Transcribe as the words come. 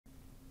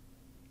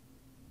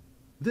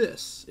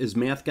This is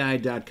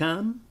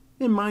MATHguide.com,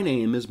 and my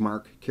name is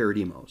Mark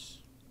Karadimos.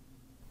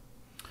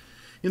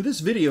 In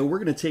this video, we're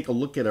going to take a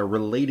look at a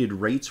related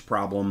rates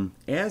problem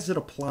as it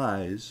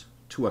applies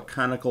to a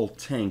conical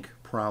tank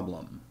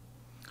problem.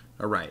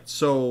 Alright,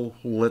 so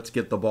let's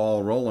get the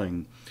ball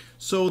rolling.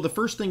 So the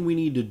first thing we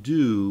need to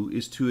do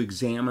is to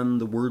examine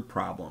the word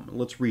problem.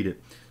 Let's read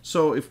it.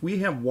 So if we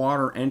have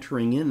water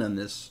entering in on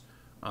this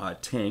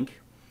tank,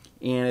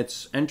 and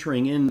it's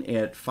entering in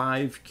at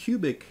 5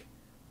 cubic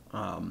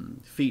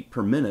feet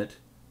per minute,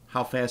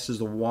 how fast is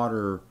the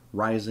water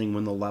rising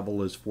when the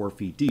level is 4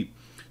 feet deep?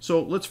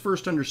 So let's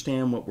first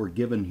understand what we're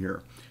given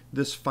here.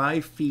 This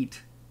 5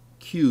 feet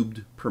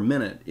cubed per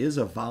minute is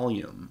a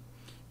volume,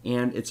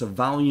 and it's a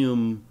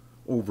volume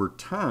over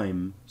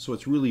time, so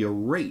it's really a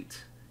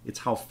rate. It's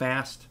how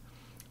fast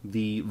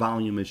the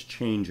volume is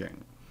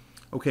changing.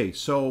 Okay,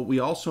 so we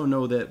also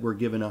know that we're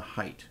given a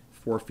height,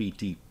 4 feet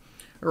deep.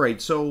 All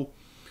right, so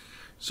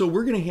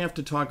we're going to have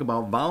to talk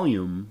about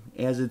volume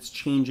as it's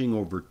changing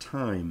over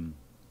time.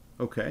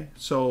 Okay,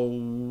 so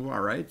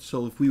all right,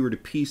 so if we were to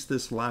piece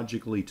this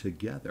logically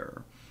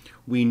together,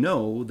 we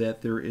know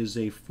that there is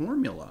a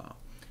formula,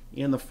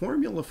 and the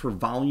formula for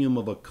volume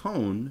of a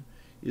cone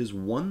is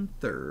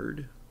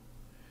 1/3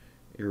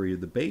 area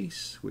of the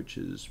base, which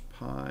is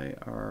pi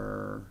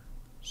r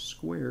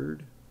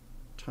squared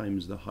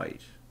times the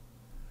height.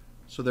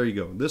 So there you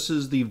go. This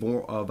is the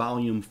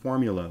volume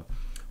formula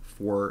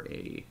for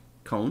a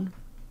cone.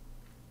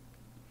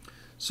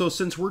 So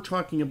since we're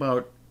talking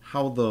about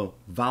how the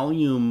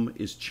volume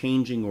is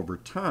changing over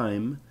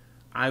time,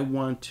 I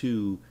want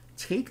to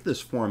take this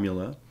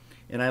formula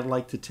and I'd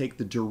like to take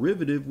the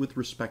derivative with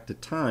respect to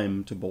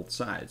time to both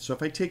sides. So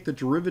if I take the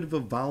derivative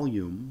of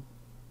volume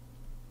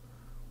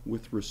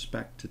with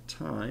respect to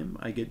time,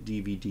 I get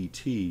dv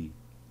dt.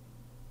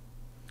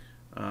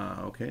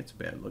 Okay, it's a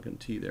bad looking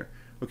t there.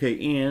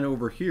 Okay, and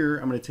over here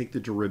I'm going to take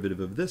the derivative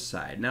of this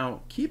side.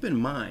 Now keep in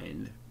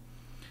mind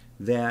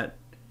that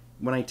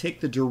when I take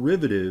the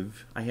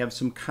derivative, I have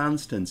some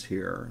constants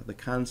here. The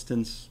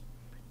constants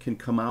can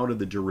come out of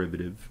the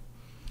derivative,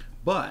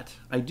 but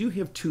I do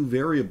have two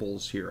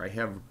variables here. I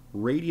have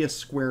radius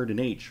squared and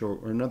h,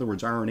 or in other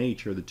words, r and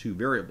h are the two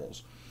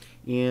variables.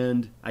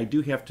 And I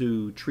do have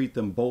to treat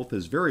them both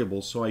as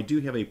variables, so I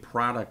do have a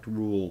product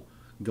rule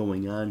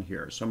going on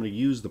here. So I'm going to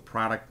use the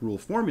product rule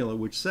formula,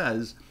 which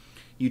says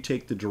you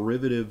take the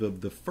derivative of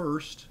the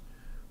first,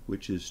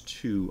 which is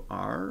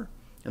 2r,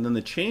 and then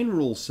the chain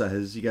rule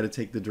says you got to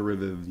take the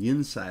derivative of the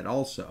inside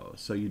also.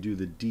 So you do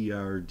the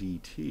dr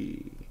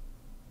dt.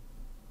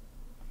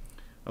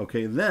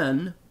 Okay,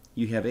 then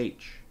you have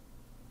h.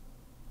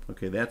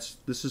 Okay, this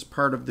is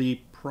part of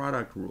the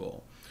product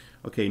rule.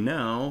 Okay,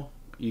 now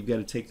you've got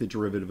to take the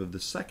derivative of the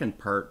second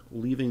part,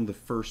 leaving the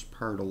first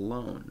part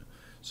alone.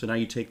 So now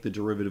you take the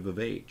derivative of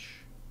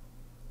h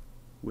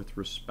with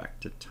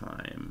respect to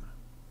time.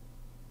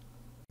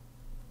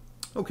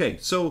 Okay,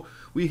 so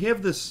we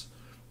have this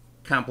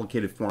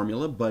complicated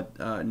formula, but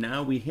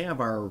now we have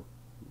our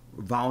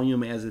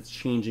volume as it's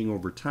changing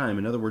over time.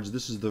 In other words,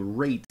 this is the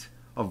rate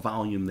of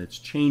volume that's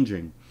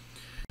changing.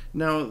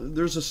 Now,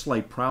 there's a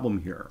slight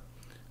problem here.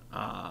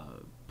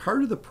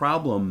 Part of the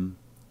problem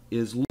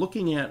is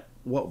looking at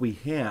what we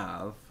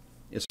have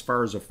as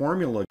far as a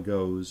formula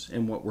goes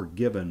and what we're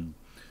given.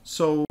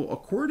 So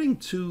according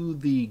to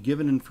the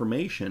given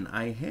information,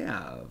 I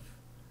have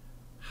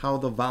how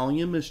the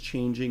volume is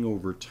changing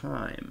over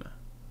time.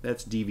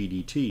 That's dv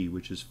dt,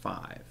 which is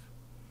 5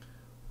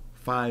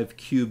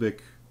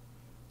 cubic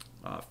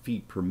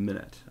feet per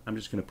minute. I'm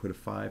just going to put a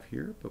 5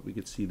 here, but we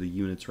could see the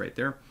units right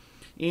there.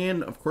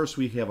 And of course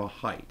we have a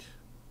height.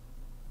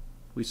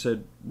 We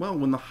said, well,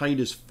 when the height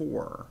is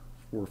 4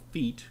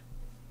 feet,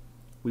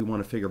 we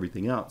want to figure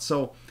everything out.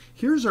 So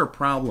here's our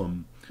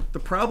problem. The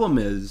problem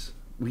is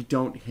we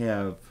don't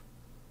have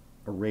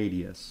a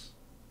radius.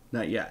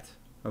 Not yet.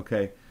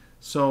 Okay?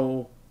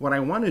 So what I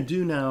want to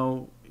do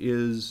now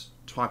is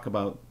talk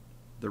about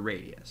the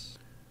radius.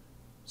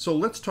 So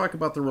let's talk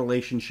about the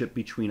relationship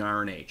between r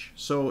and h.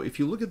 So if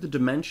you look at the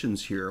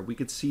dimensions here, we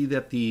could see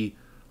that the,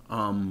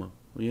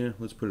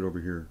 let's put it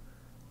over here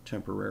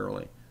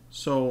temporarily.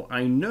 So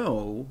I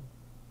know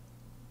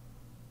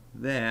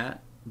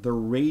that the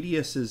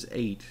radius is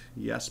 8,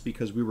 yes,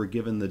 because we were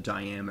given the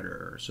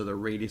diameter. So the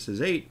radius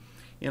is 8,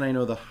 and I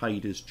know the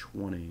height is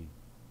 20.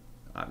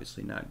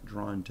 Obviously not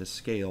drawn to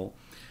scale.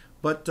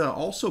 But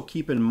also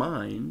keep in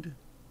mind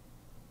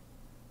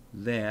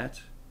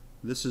that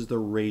this is the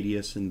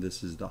radius and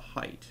this is the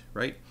height,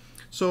 right?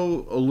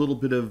 So a little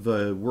bit of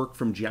work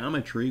from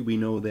geometry. We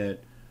know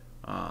that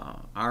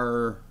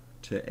r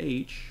to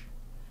h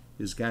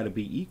has got to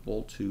be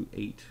equal to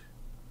 8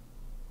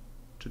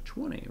 to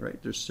 20,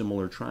 right? They're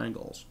similar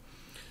triangles.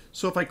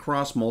 So if I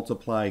cross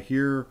multiply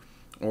here,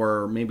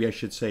 or maybe I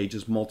should say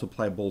just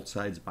multiply both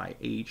sides by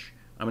h,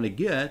 I'm going to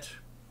get,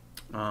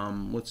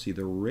 let's see,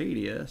 the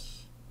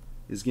radius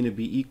is going to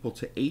be equal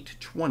to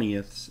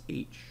 8/20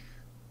 h.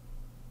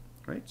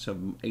 Right?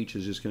 So h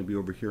is just going to be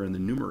over here in the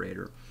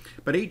numerator.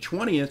 But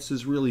 8/20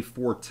 is really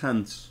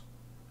 4/10,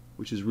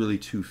 which is really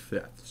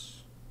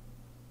 2/5.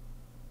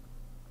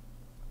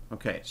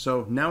 Okay,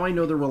 so now I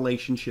know the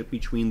relationship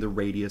between the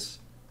radius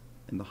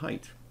and the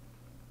height.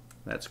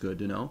 That's good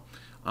to know.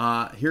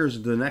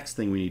 Here's the next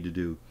thing we need to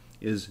do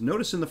is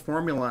notice in the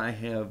formula I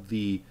have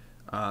the,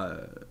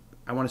 I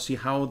want to see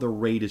how the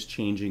rate is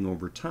changing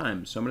over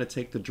time. So I'm going to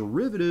take the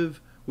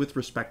derivative with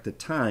respect to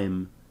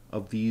time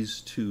of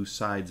these two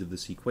sides of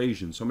this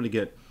equation. So I'm going to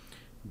get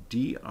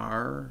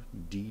dr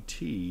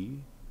dt,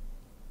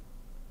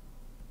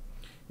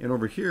 and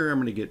over here I'm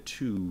going to get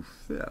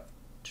 2/5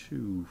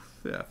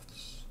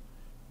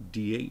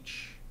 dh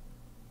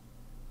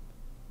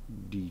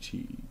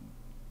dt.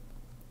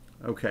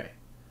 Okay,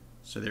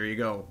 so there you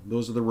go.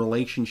 Those are the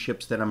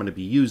relationships that I'm going to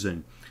be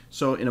using.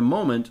 So in a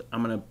moment,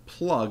 I'm going to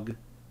plug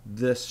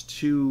this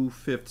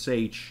 2/5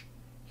 h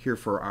here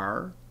for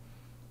r,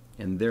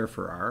 and there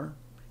for r,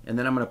 and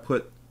then I'm going to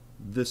put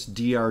this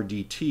dr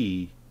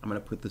dt, I'm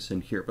going to put this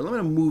in here. But I'm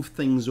going to move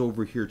things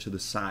over here to the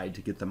side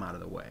to get them out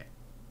of the way.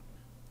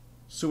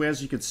 So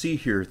as you can see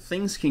here,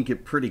 things can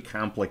get pretty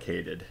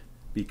complicated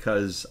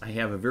because I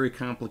have a very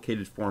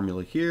complicated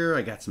formula here.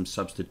 I got some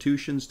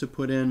substitutions to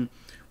put in.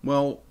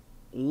 Well,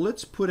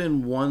 let's put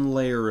in one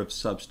layer of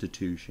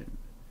substitution.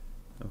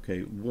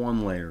 Okay,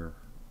 one layer.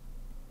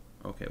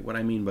 Okay, what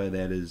I mean by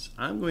that is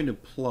I'm going to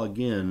plug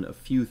in a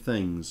few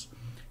things,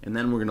 and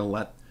then we're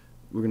going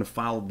to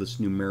follow this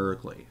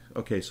numerically.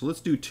 Okay, so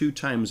let's do 2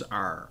 times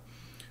r.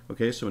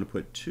 Okay, so I'm going to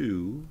put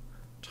 2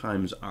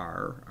 times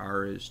r.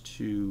 r is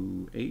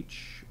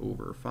 2h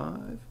over 5.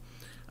 I'm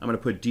going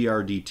to put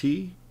dr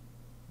dt.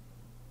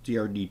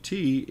 dr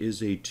dt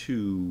is a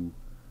 2/5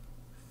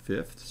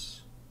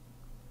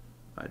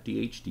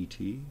 dh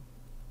dt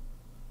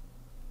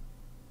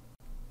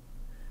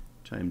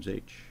times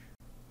h.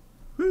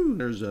 Whew,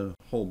 there's a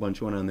whole bunch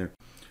going on there.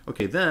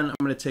 Okay, then I'm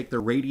going to take the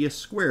radius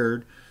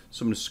squared.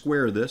 So I'm going to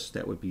square this.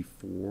 That would be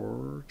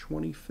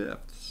 4/25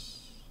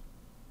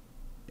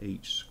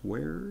 h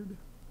squared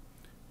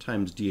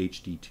times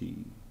dh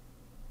dt.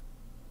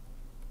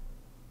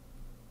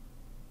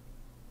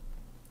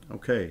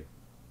 Okay.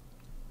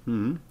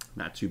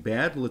 Not too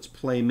bad. Let's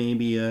play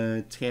maybe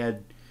a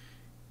tad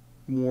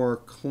more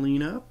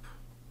cleanup.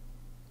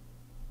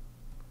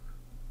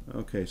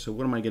 Okay, so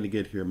what am I going to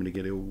get here? I'm going to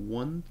get a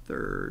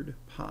 1/3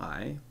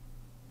 pi.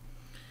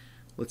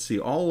 Let's see,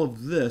 all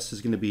of this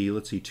is going to be,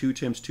 let's see, 2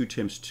 times 2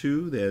 times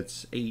 2,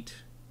 that's 8h.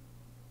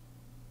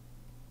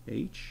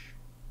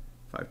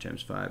 5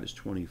 times 5 is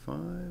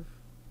 25.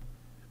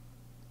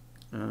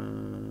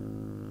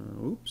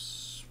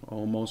 Oops,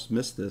 almost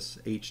missed this,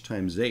 h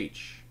times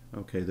h.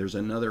 Okay, there's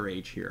another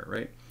h here,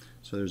 right?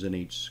 So there's an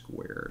h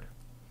squared.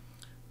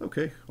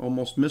 Okay,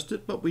 almost missed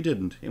it, but we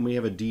didn't. And we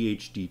have a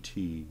dh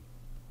dt.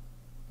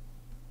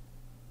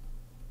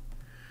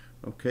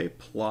 Okay,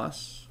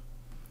 plus,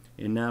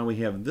 and now we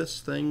have this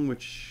thing,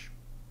 which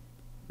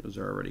is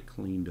already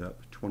cleaned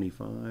up.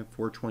 25,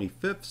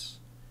 4/25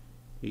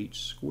 h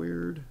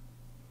squared.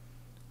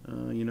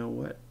 You know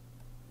what?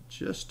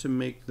 Just to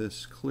make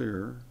this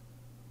clear,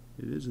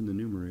 it is in the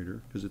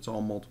numerator because it's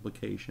all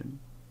multiplication.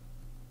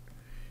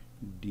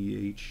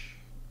 dh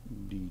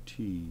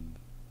dt.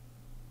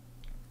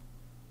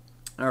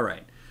 All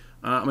right.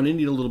 I'm going to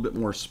need a little bit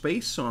more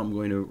space, so I'm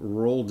going to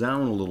roll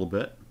down a little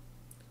bit.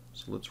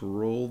 So let's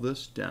roll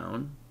this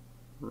down.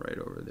 Right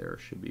over there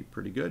should be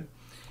pretty good.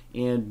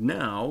 And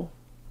now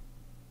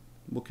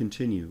we'll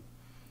continue.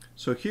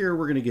 So here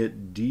we're going to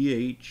get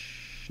dv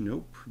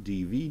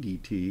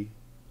dt.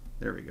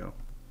 There we go.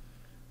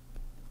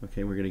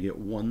 Okay, we're going to get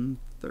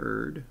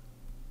 1/3.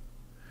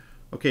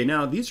 Okay,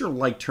 now these are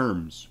like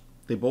terms.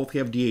 They both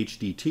have dh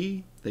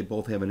dt. They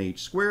both have an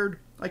h squared.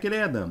 I can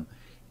add them.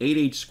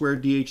 8h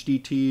squared dh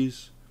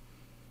dt's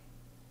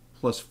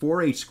plus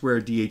 4h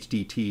squared dh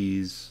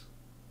dt's.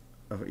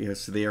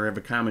 Yes, they have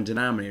a common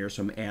denominator,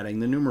 so I'm adding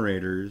the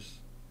numerators.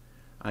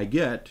 I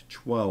get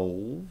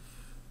 12h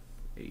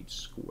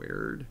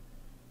squared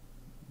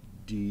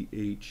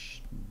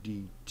dh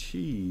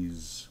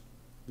dt's.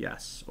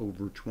 Yes,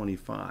 over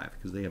 25,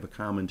 because they have a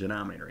common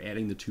denominator,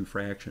 adding the two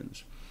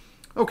fractions.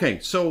 Okay,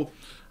 so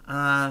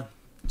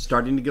it's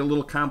starting to get a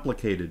little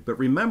complicated, but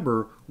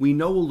remember, we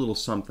know a little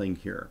something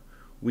here.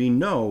 We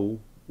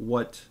know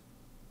what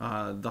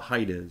the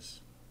height is,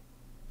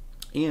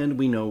 and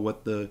we know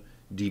what the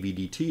dv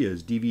dt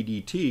is. dv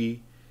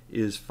dt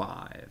is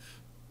 5.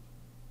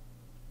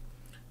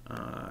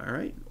 All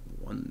right,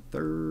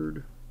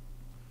 1/3.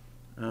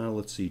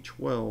 Let's see,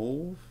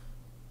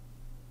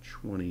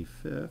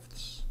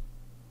 12/25.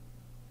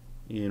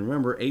 And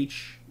remember,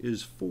 h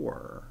is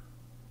 4.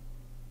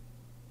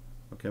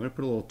 Okay, I'm going to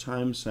put a little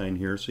time sign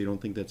here so you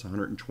don't think that's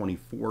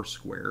 124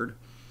 squared.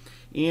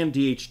 And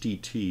dh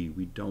dt,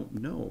 we don't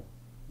know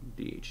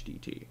dh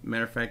dt.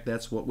 Matter of fact,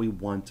 that's what we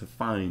want to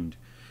find.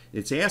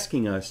 It's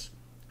asking us,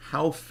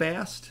 how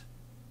fast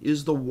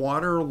is the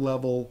water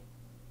level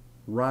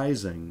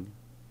rising?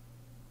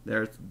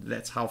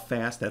 That's how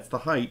fast, that's the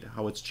height,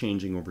 how it's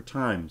changing over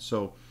time.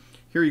 So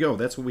here you go,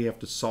 that's what we have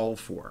to solve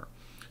for.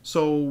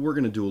 So we're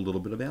going to do a little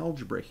bit of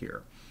algebra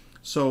here.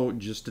 So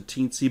just a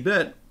teensy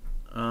bit,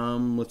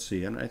 let's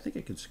see, and I think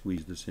I can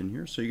squeeze this in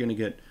here. So you're going to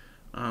get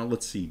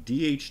let's see,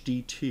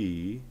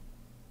 dHdt,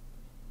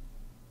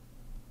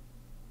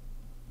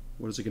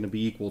 what is it going to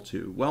be equal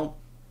to? Well,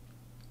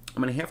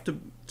 I'm going to have to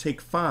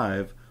take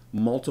 5,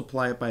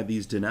 multiply it by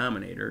these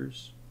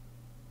denominators.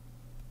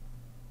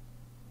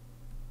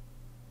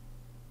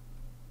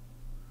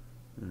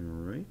 All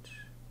right.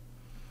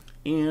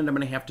 And I'm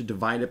going to have to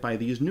divide it by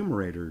these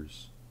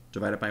numerators.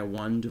 Divide it by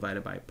 1, divide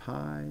it by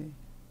pi.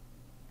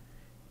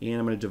 And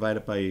I'm going to divide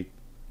it by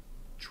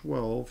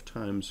 12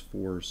 times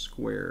 4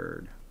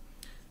 squared.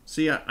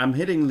 See, I'm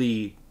hitting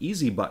the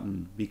easy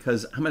button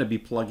because I'm going to be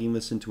plugging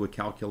this into a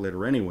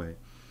calculator anyway.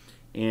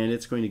 And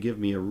it's going to give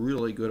me a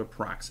really good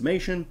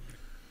approximation.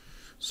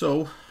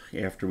 So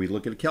after we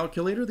look at a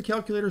calculator, the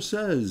calculator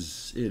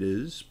says it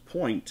is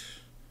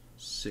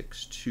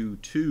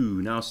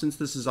 0.622. Now, since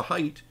this is a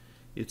height,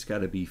 it's got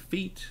to be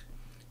feet.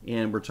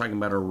 And we're talking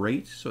about a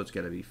rate, so it's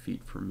got to be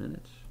feet per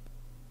minute.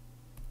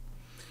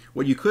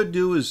 What you could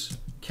do is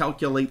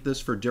calculate this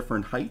for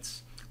different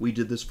heights. We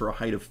did this for a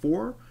height of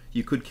 4.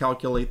 You could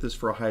calculate this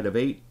for a height of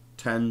 8,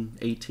 10,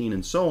 18,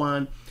 and so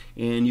on.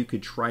 And you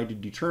could try to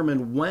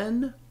determine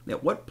when,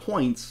 at what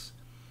points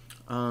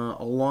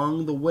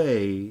along the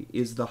way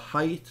is the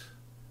height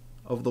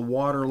of the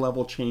water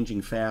level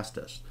changing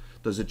fastest.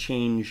 Does it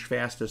change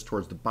fastest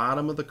towards the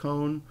bottom of the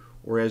cone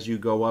or as you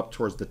go up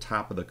towards the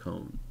top of the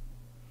cone?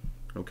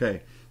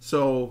 Okay,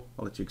 so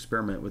I'll let you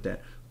experiment with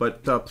that.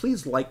 But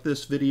please like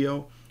this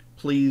video.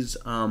 Please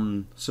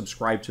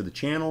subscribe to the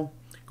channel.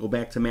 Go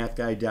back to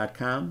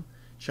MATHguide.com.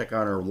 Check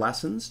out our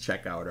lessons.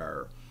 Check out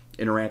our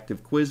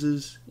interactive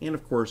quizzes. And,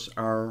 of course,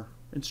 our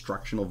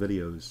instructional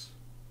videos.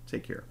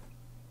 Take care.